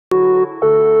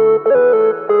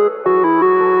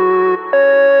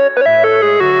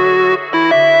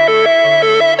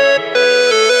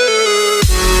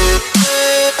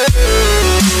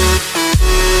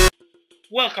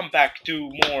welcome back to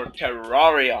more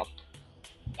Terraria.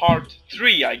 Part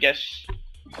 3, I guess.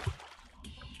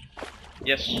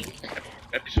 Yes,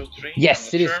 episode 3.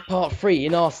 Yes, it is part 3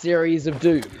 in our series of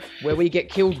Doom, where we get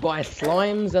killed by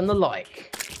slimes and the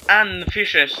like. And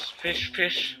fishes.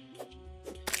 Fish.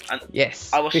 And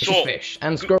yes, I was fish,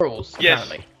 and squirrels, yes.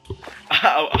 apparently.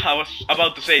 I was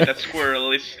about to say that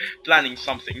squirrel is planning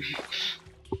something.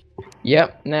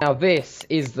 Yep, now this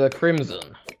is the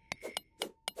Crimson.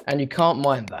 And you can't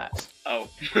mind that. Oh.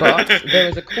 But there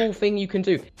is a cool thing you can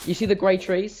do. You see the grey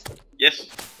trees? Yes.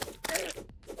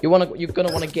 You're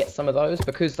gonna want to get some of those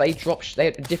because they drop they're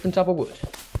a different type of wood.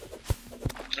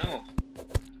 Oh.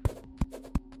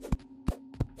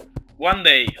 One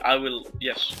day I will,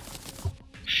 yes.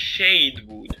 Shade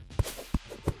wood.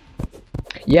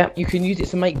 Yeah, you can use it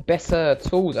to make better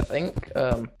tools, I think.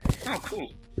 Oh,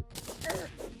 cool.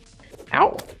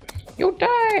 Ow! You'll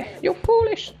die, you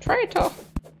foolish traitor!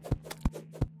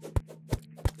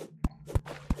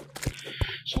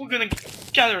 So we're gonna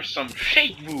gather some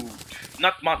shade wood.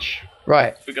 Not much.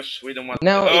 Right. Because we don't want...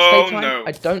 Now, oh, it's daytime. no.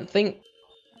 I don't think...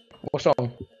 What's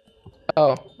wrong?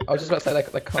 Oh, I was just about to say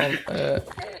they can't...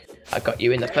 I got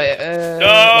you in the face.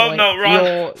 No, no,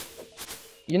 run!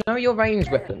 You know your ranged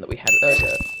weapon that we had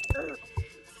earlier?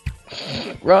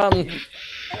 Run!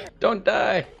 Don't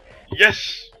die!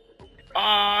 Yes!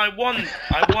 I won!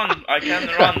 I can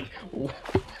run!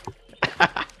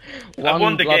 I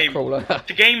won the game. Crawler.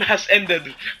 The game has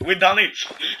ended. We're done it.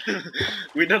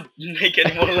 We don't make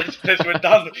any more let's plays. We're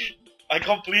done. I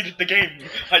completed the game.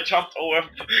 I jumped over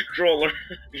crawler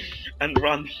and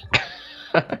run.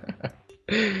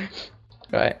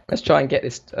 Right, let's try and get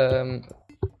this.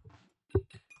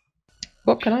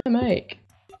 What can I make?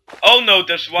 Oh no,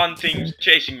 there's one thing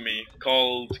chasing me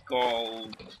called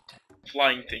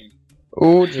flying thing.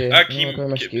 Oh dear.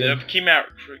 Chimera.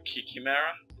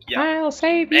 Yeah. I'll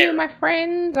save you, my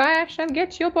friend. I shall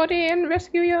get your body and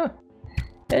rescue you.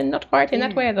 Not quite in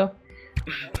that way, though.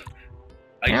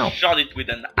 I shot it with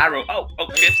an arrow. Oh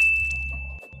shit.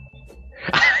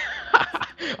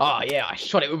 Oh yeah, I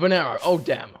shot it with an arrow. Oh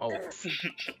damn. Oh.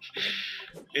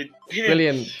 It didn't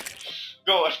Brilliant.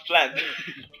 go as planned.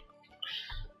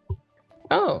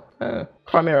 Oh,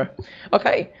 Chimera.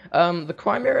 Okay, the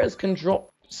Chimeras can drop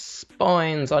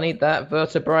spines. I need that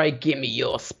vertebrae. Give me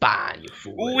your spine, you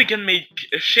fool. Oh, we can make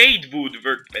a shade wood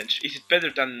workbench. Is it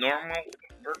better than normal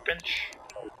workbench?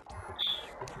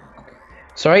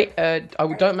 Sorry,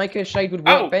 don't make a shade wood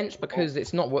workbench because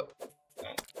it's not what.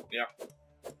 Oh, yeah.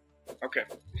 Okay.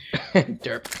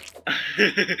 Derp.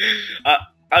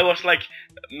 I was like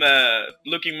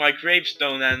looking my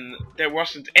gravestone and there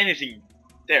wasn't anything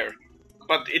there,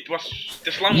 but it was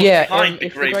the slime was behind the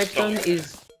gravestone.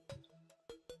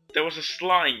 There was a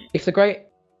slime. If the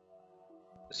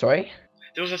Sorry?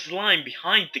 There was a slime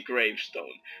behind the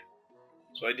gravestone,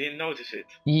 so I didn't notice it.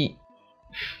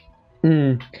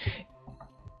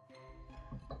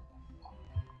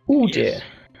 Oh yes. dear.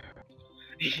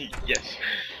 Yes.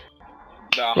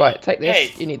 Right, take this.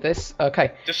 Hey, you need this.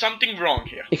 Okay. There's something wrong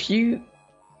here. If you...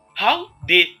 How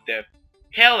did the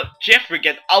hell Jeffrey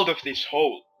get out of this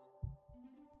hole?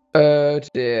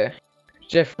 Dear.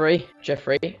 Jeffrey.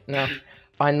 Now,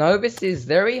 I know this is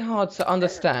very hard to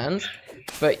understand,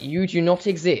 but you do not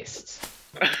exist.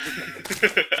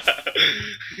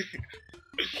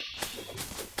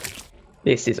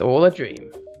 This is all a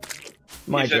dream.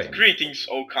 My dream. Greetings,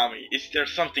 Okami. Is there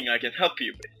something I can help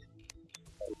you with?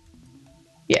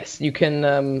 Yes, you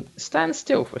can stand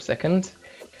still for a second.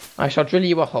 I shall drill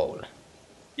you a hole.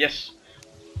 Yes.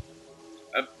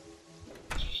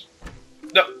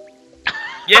 No.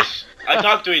 Yes, I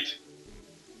talked to it.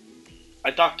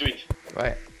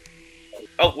 Right.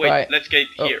 Oh wait, right. Let's get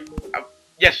here.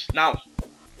 Yes, now.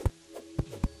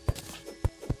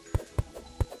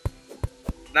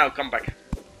 Now come back.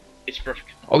 It's perfect.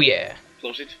 Oh yeah.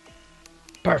 Close it.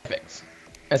 Perfect.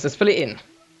 Let's just fill it in.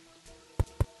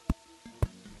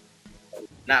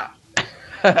 Now.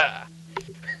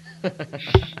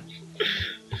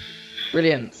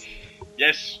 Brilliant.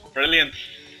 Yes, brilliant.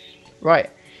 Right.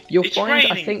 You'll it's find,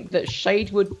 raining. I think, that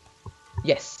shade would...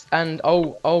 Yes, and...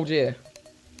 Oh dear.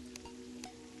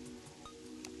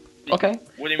 Okay.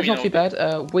 What do you it's mean? Not too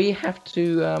bad. We have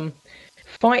to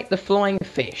fight the flying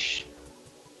fish.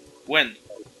 When?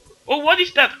 Oh, what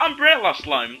is that? Umbrella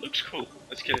slime. Looks cool.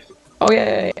 Let's get it. Oh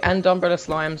yeah, and umbrella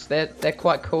slimes. They're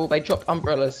quite cool. They drop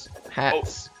umbrellas,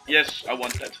 hats. Oh, yes, I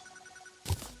want that.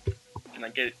 Can I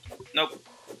get it? Nope.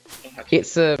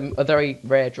 It's a very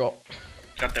rare drop.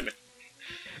 God damn it.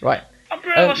 Right.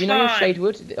 Umbrella you know your slime. shade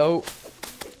wood? Oh.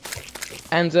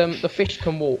 And the fish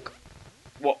can walk.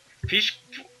 What? Fish?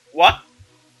 What?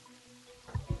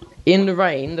 In the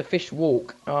rain, the fish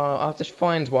walk. I'll just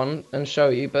find one and show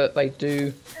you, but they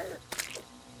do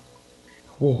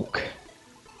walk.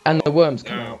 And the worms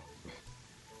come out.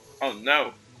 Oh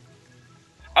no.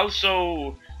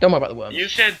 Also, don't worry about the worms. You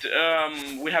said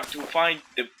we have to find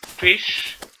the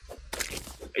fish.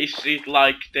 Is it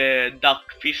like the duck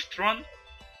fish run?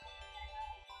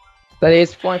 That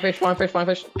is flying fish, flying fish, flying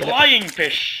fish. Flying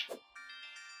fish!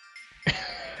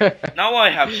 Now I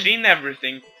have seen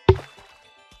everything.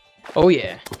 Oh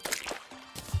yeah.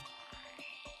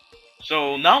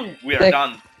 So now we are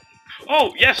done.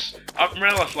 Oh yes!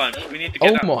 Umbrella slimes. We need to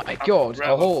get Oh my god,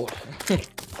 a horde.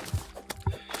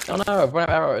 Oh no, I've run out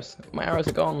of arrows. My arrows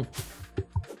are gone.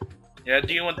 Yeah,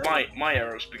 do you want my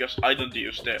arrows? Because I don't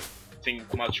use the thing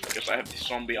much because I have the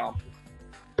zombie arm.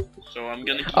 So I'm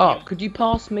gonna keep you. Could you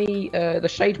pass me the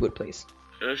shade wood, please?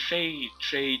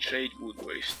 Shade wood.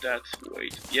 Wait, that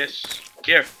wait. Yes,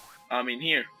 here. I'm in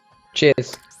here.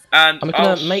 Cheers. And I'm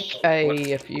gonna make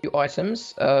a few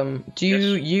items. Do you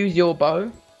use your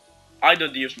bow? I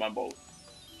don't use my bow.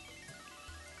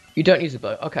 You don't use a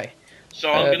bow. Okay.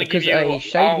 So I'm gonna give you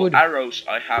all arrows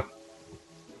I have.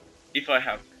 If I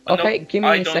have. Okay, no, give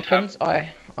me a second.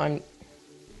 I'm.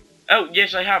 Oh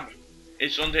yes, I have.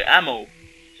 It's on the ammo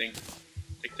thing.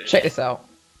 Check this out.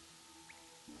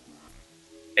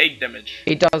 8 damage.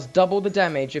 It does double the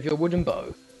damage of your wooden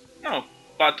bow. No,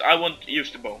 but I won't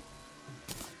use the bow.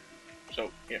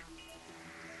 So here.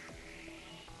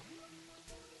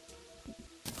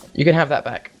 You can have that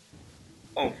back.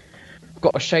 Oh.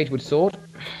 Got a shadewood sword.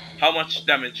 How much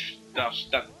damage does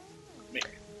that make?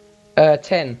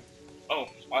 10. Oh,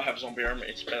 I have zombie armor,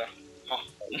 it's better. Huh.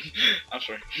 I'm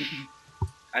sorry.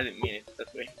 I didn't mean it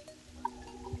that way.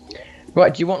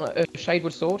 Right, do you want a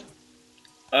shadewood sword?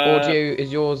 Or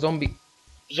is your zombie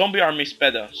army is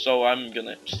better, so I'm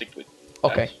gonna stick with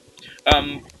okay.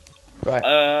 that.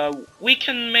 Right. We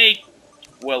can make,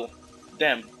 well,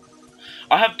 damn.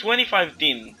 I have 25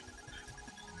 tin.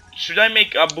 Should I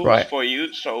make a boost for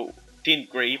you, so tin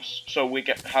graves, so we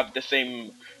can have the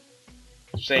same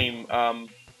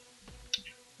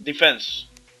defense?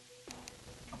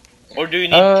 Or do you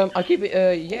need? I'll keep it.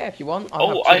 Yeah, if you want.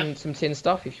 I have some tin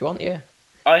stuff if you want. Yeah.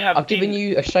 I've given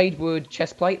you a shadewood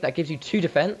chest plate that gives you 2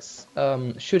 defense.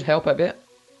 Should help a bit.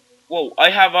 Whoa!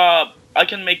 I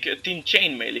can make a tin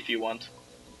chainmail if you want.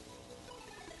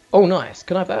 Oh, nice.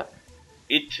 Can I have that?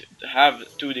 It have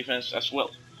 2 defense as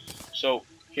well. So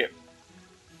here.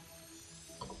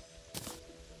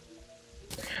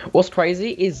 What's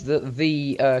crazy is that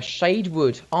the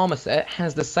shadewood armor set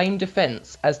has the same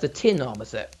defense as the tin armor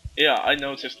set. Yeah, I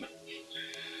noticed.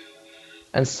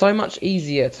 And so much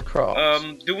easier to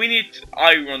craft. Do we need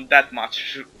iron that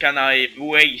much? Can I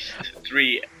waste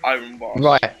 3 iron bars?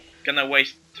 Right. Can I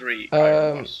waste 3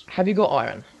 iron bars? Have you got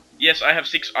iron? Yes, I have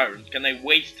 6 iron. Can I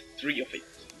waste 3 of it?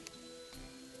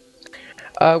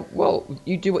 Well,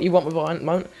 you do what you want with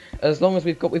iron, as long as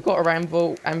we've got our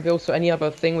anvil, so any other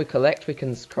thing we collect we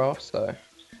can craft. So.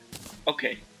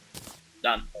 Okay.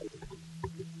 Done.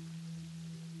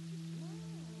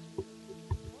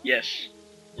 Yes.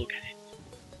 Look at it.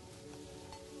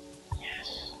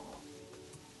 Yes.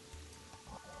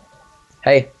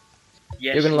 Hey.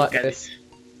 Yes. You're gonna like this.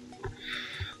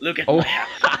 Look at my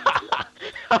house.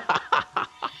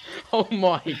 Oh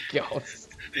my god.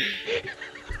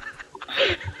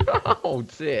 Oh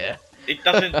dear. It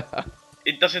doesn't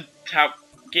have.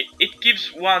 It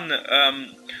gives 1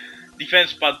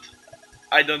 defense, but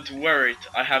I don't wear it.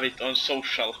 I have it on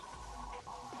social.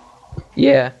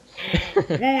 Yeah.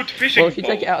 Wood fishing. Well, if you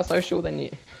take it out of social, then you.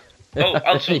 Oh,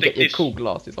 also you take get your this. cool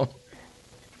glasses on.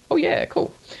 Oh yeah,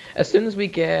 cool. As soon as we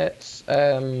get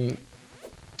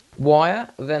wire,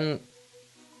 then.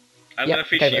 I'm gonna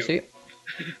fish you.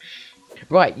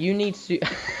 Right, you need to.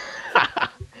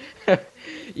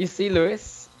 You see,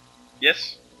 Lewis?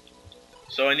 Yes.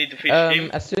 So I need to fish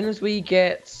him. As soon as we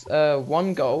get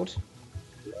 1 gold.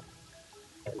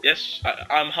 Yes,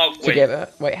 I'm halfway. Together.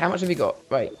 Wait, how much have you got?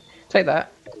 Right, take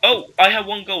that. Oh, I have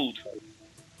 1 gold.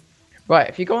 Right,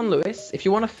 if you go on Lewis, if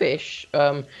you want to fish,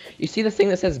 you see the thing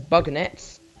that says bug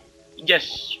nets?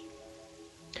 Yes.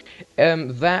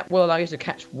 That will allow you to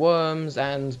catch worms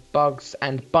and bugs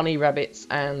and bunny rabbits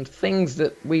and things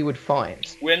that we would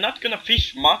find. We're not gonna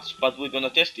fish much, but we're gonna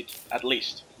test it at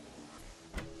least.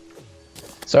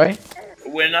 Sorry?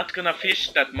 We're not gonna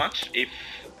fish that much if,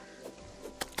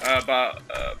 but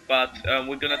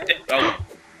we're gonna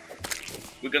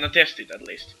test it at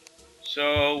least.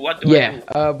 So what do I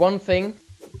do? One thing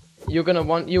you're gonna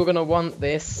want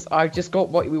this. I just got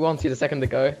what we wanted a second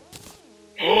ago.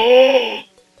 Oh!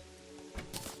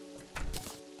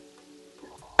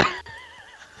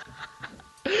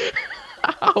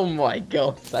 Oh my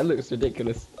god, that looks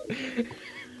ridiculous.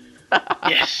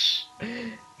 Yes.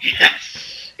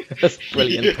 Yes. That's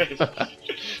brilliant. Yes.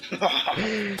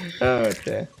 Oh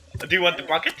dear. Do you want the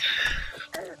bucket?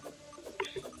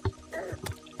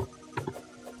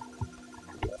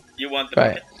 You want the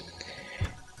bucket?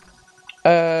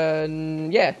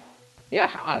 Yeah.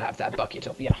 Yeah, I'll have that bucket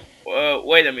up, yeah.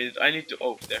 Wait a minute, I need to...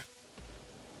 Oh, there.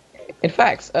 In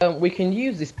fact, we can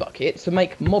use this bucket to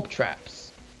make mob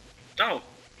traps. Oh.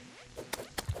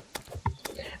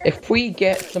 If we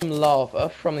get some lava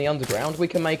from the underground, we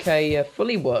can make a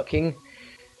fully working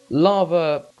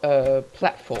lava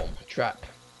platform trap.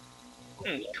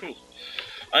 Cool.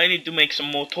 I need to make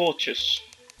some more torches.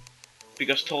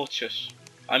 Because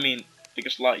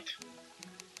light.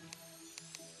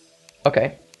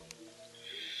 Okay.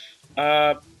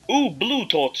 Ooh, blue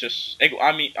torches.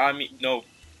 No.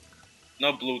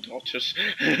 Not blue torches.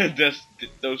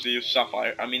 Those use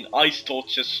sapphire. I mean, ice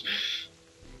torches.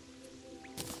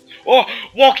 Oh,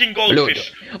 walking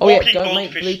goldfish. Oh yeah, don't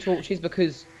make blue torches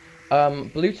because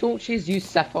blue torches use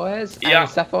sapphires, and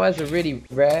sapphires are really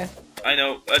rare. I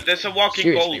know. There's a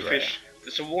walking goldfish. Rare.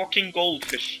 There's a walking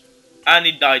goldfish, and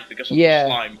it died because of the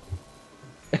slime.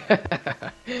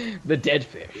 The dead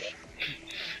fish.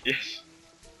 Yes.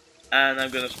 And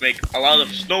I'm gonna make a lot of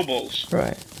snowballs.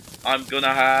 Right. I'm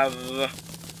gonna have.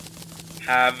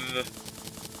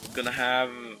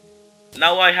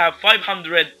 Now I have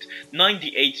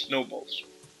 598 snowballs.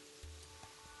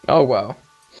 Oh wow.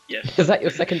 Yes. Is that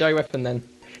your secondary weapon then?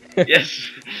 Yes.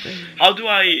 How do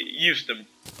I use them?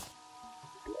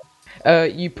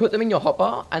 You put them in your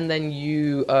hotbar and then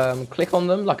you click on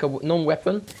them like a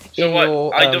non-weapon in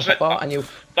your hotbar and you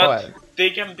fire them. They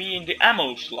can be in the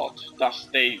ammo slot. Thus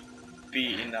they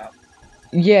be in that.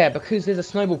 Yeah, because there's a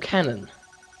snowball cannon.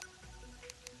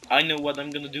 I know what I'm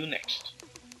gonna do next.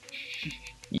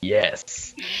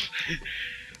 Yes.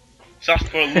 Just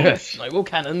for loot. Snowball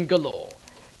cannon galore.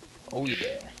 Oh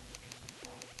yeah.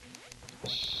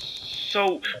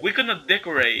 So we're gonna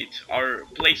decorate our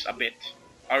place a bit.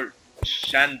 Our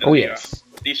chandelier. Oh yes.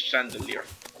 This chandelier.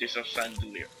 This is a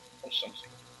chandelier or something.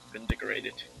 We can decorate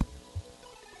it.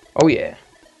 Oh yeah.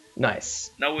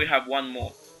 Nice. Now we have one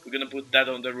more. We're gonna put that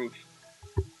on the roof.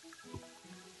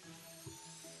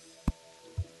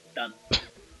 Done.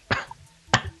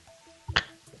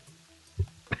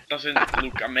 Doesn't it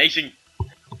look amazing?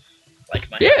 Like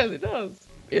my Yes, it does.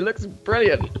 It looks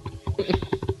brilliant.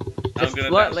 Just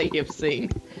slightly obscene.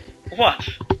 What?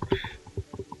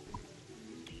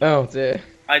 Oh dear.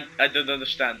 I don't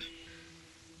understand.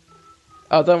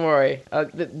 Oh, don't worry.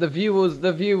 The viewers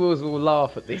will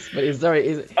laugh at this, but it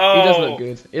does look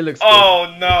good. It looks good.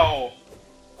 Oh no.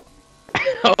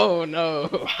 Oh no.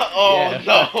 Oh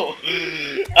no.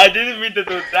 I didn't mean to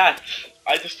do that.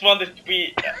 I just wanted it to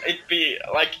be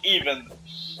like even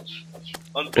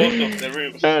on both of the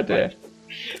rooms. Oh dear.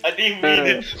 I didn't mean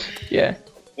it. Yeah.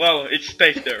 Well, it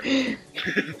stays there. Yeah,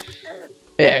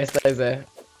 it stays there.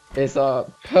 It's a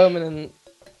permanent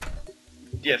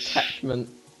attachment.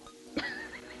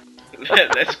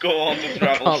 Let's go on to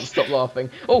travels. I can't stop laughing.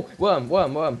 Oh, worm.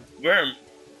 Worm.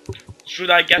 Should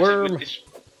I get it with this?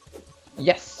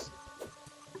 Yes.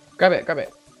 Grab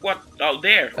it. What? Oh,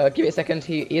 there. Give it a second.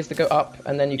 He has to go up,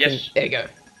 and then you can. There you go.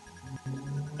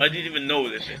 I didn't even know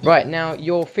this. Right, now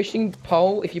your fishing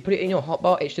pole, if you put it in your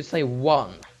hotbar, it should say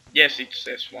 1. Yes, it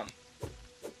says 1.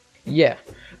 Yeah.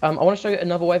 I want to show you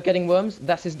another way of getting worms.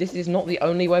 This is not the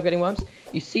only way of getting worms.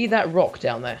 You see that rock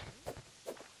down there?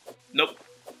 Nope.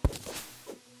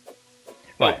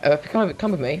 Right, if you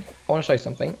come with me, I want to show you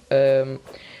something.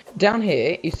 Down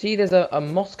here, you see there's a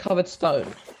moss-covered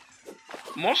stone.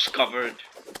 Moss-covered?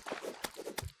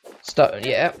 Stone,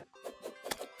 yeah.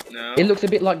 No. It looks a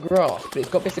bit like grass, but it's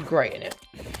got bits of grey in it.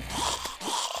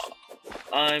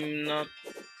 I'm not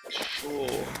sure.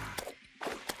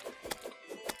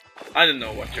 I don't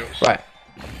know what yours. Right.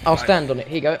 I'll stand on it.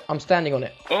 Here you go. I'm standing on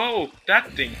it. Oh,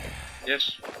 that thing.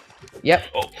 Yes. Yep.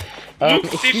 Oh. Look,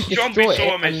 this jump is so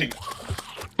amazing.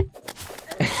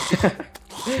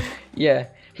 Yeah.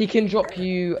 He can drop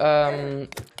you,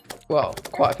 well,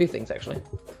 quite a few things, actually.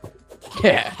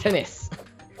 Yeah, tennis.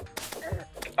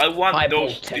 I want I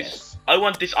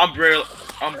want this umbrella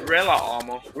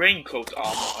armor, raincoat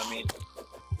armor, I mean.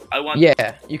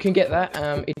 Yeah, you can get that.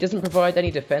 It doesn't provide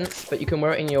any defense, but you can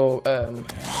wear it in your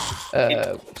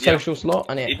social slot,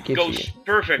 and it gives goes you,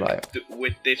 perfect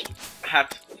with this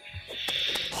hat.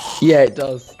 Yeah, it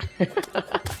does.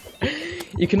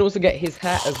 You can also get his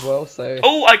hat as well. So.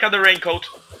 Oh, I got the raincoat.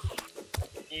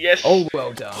 Yes. Oh,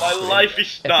 well done. My life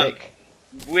is done.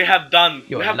 We have done.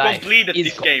 We have completed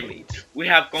this game. We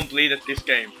have completed this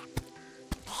game.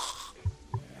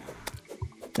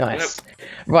 Nice.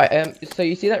 Right. So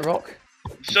you see that rock?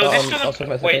 So this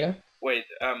gonna wait.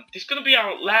 This is gonna be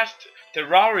our last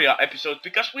Terraria episode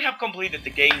because we have completed the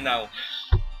game now.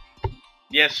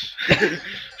 Yes.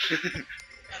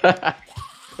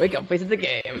 We completed the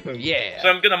game. Yeah. So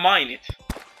I'm gonna mine it.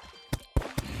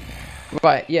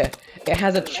 Right. Yeah. It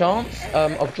has a chance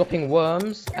of dropping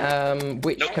worms,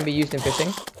 which can be used in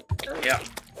fishing. Yeah.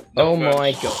 No worms.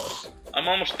 My god. I'm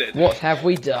almost dead. What have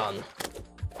we done?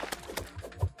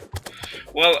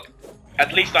 Well,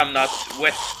 at least I'm not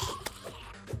wet.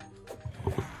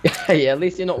 Yeah, at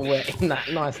least you're not wet in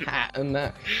that nice hat and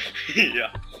that.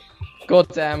 Yeah.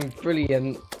 Goddamn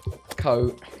brilliant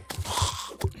coat.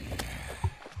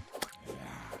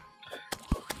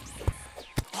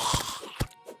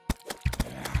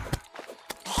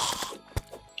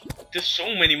 There's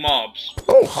so many mobs.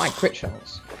 Oh, high crit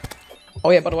chance. Oh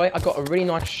yeah, by the way, I got a really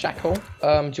nice shackle.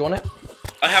 Do you want it?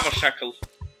 I have a shackle.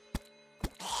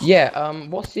 Yeah,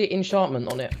 what's the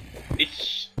enchantment on it?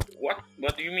 It's...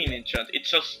 What do you mean enchant? It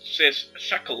just says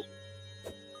shackle.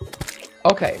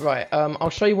 Okay, right.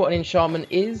 I'll show you what an enchantment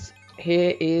is.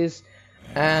 Here is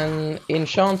an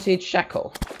enchanted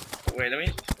shackle. Wait a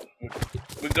minute.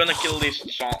 We're gonna kill these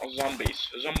zombies.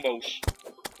 Zombos.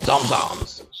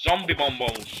 Zomzoms. Zombie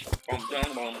bombos.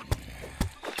 Bom.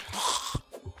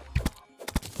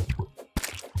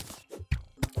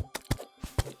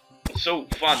 It's so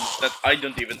fun that I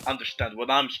don't even understand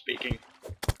what I'm speaking.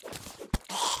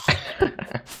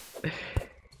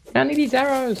 I need these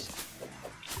arrows.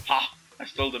 Ha! I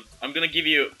stole them. I'm gonna give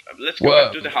you... Let's go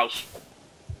back to the house.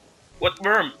 What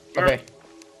worm? Okay.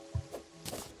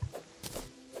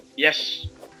 Yes.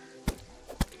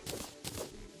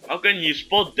 How can you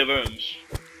spot the worms?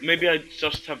 Maybe I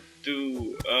just have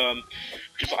to...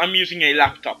 because I'm using a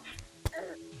laptop.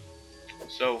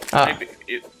 So, maybe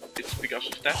it's because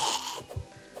of that.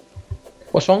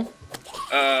 What's wrong?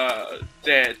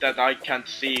 That I can't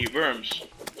see worms.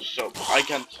 So, I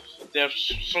can't... They're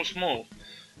so small.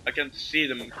 I can't see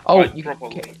them quite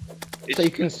properly. So you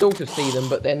can sort of see them,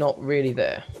 but they're not really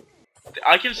there.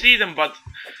 I can see them, but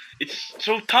it's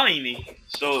so tiny.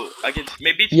 So I can.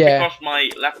 Maybe it's because my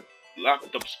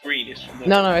laptop screen is small.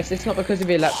 No, it's not because of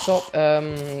your laptop.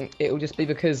 It will just be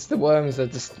because the worms are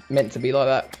just meant to be like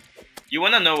that. You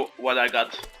wanna know what I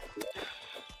got?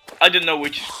 I don't know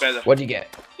which is better. What'd you get?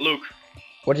 Look.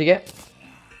 What'd you get?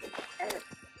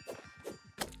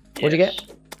 What'd you get?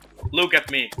 Look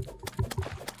at me.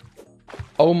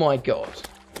 Oh my god.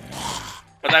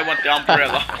 But I want the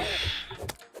umbrella.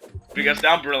 Because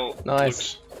the umbrella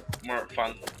looks more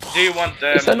fun. Do you want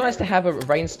It's so nice to have a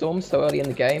rainstorm so early in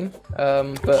the game,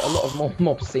 but a lot of more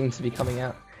mobs seem to be coming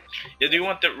out. Yeah, do you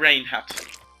want the rain hat?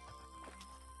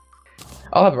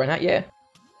 I'll have a rain hat, yeah.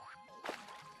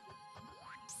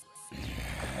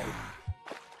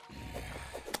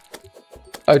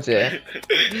 Oh dear.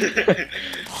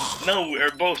 No, we're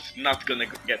both not gonna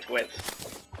get wet.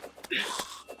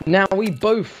 Now we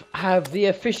both have the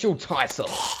official title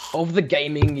of the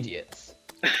Gaming Idiots.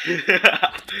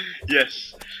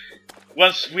 Yes.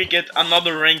 Once we get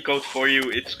another raincoat for you,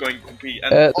 it's going to be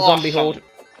an the awesome... zombie horde.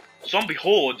 Zombie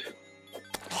horde?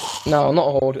 No, not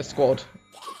a horde, a squad.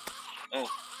 Oh.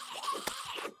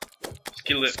 Let's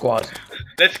kill it. Squad.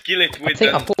 Let's kill it with... I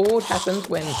think a horde happens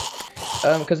when...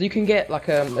 because you can get like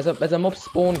there's a mob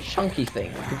spawn chunky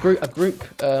thing, like a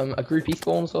groupie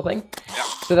spawn sort of thing. Yeah.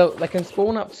 So they can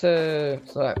spawn up to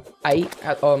 8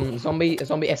 zombie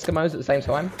Eskimos at the same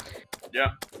time.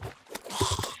 Yeah.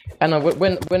 And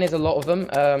when there's a lot of them,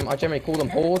 I generally call them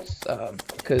hordes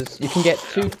because you can get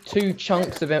two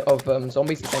chunks of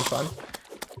zombies at the same time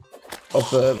of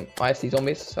ISC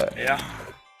zombies. So yeah.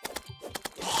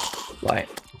 Like.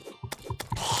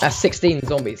 That's 16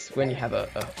 zombies when you have a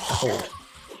horde.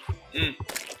 Mm.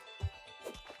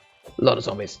 A lot of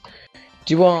zombies.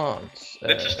 Do you want...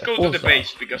 Let's just go to the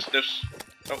base, because there's...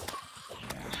 Oh.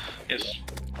 Yes.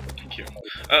 Thank you.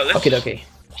 Let's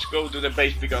just go to the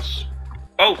base, because...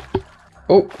 Oh!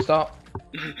 Oh, stop.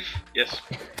 Yes.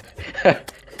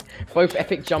 Both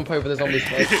epic jump over the zombies.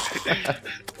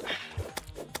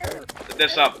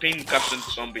 There's a pink custom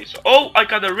zombies. Oh, I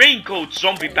got a raincoat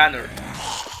zombie banner.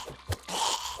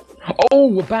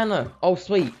 Oh, a banner! Oh,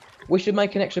 sweet. We should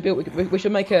make an extra build. We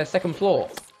should make a second floor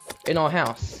in our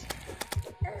house.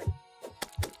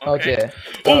 Okay. Oh dear.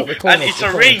 Oh, and it's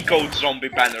a raincoat zombie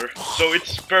banner, so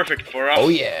it's perfect for us. Oh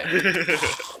yeah.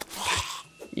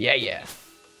 Yeah.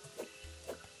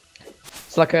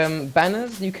 It's like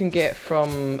banners you can get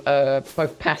from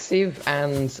both passive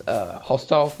and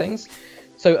hostile things.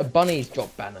 So bunnies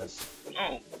drop banners.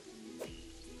 Oh.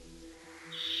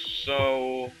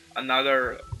 So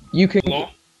another. You can.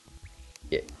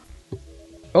 Yeah.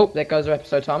 Oh, there goes our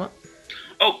episode timer.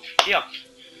 Oh, yeah.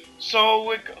 So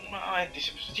we're gonna end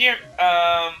this episode here.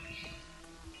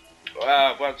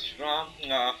 What's wrong?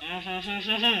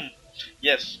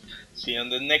 Yes. See you on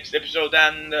the next episode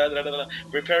and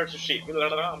prepare to see.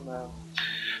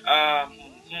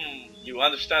 You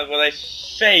understand what I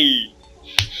say?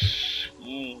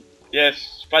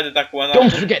 Yes, Spidahduck one.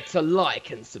 Don't forget to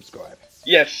like and subscribe.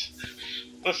 Yes.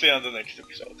 We'll see you on the next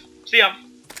episode. See ya.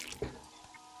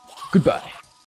 Goodbye.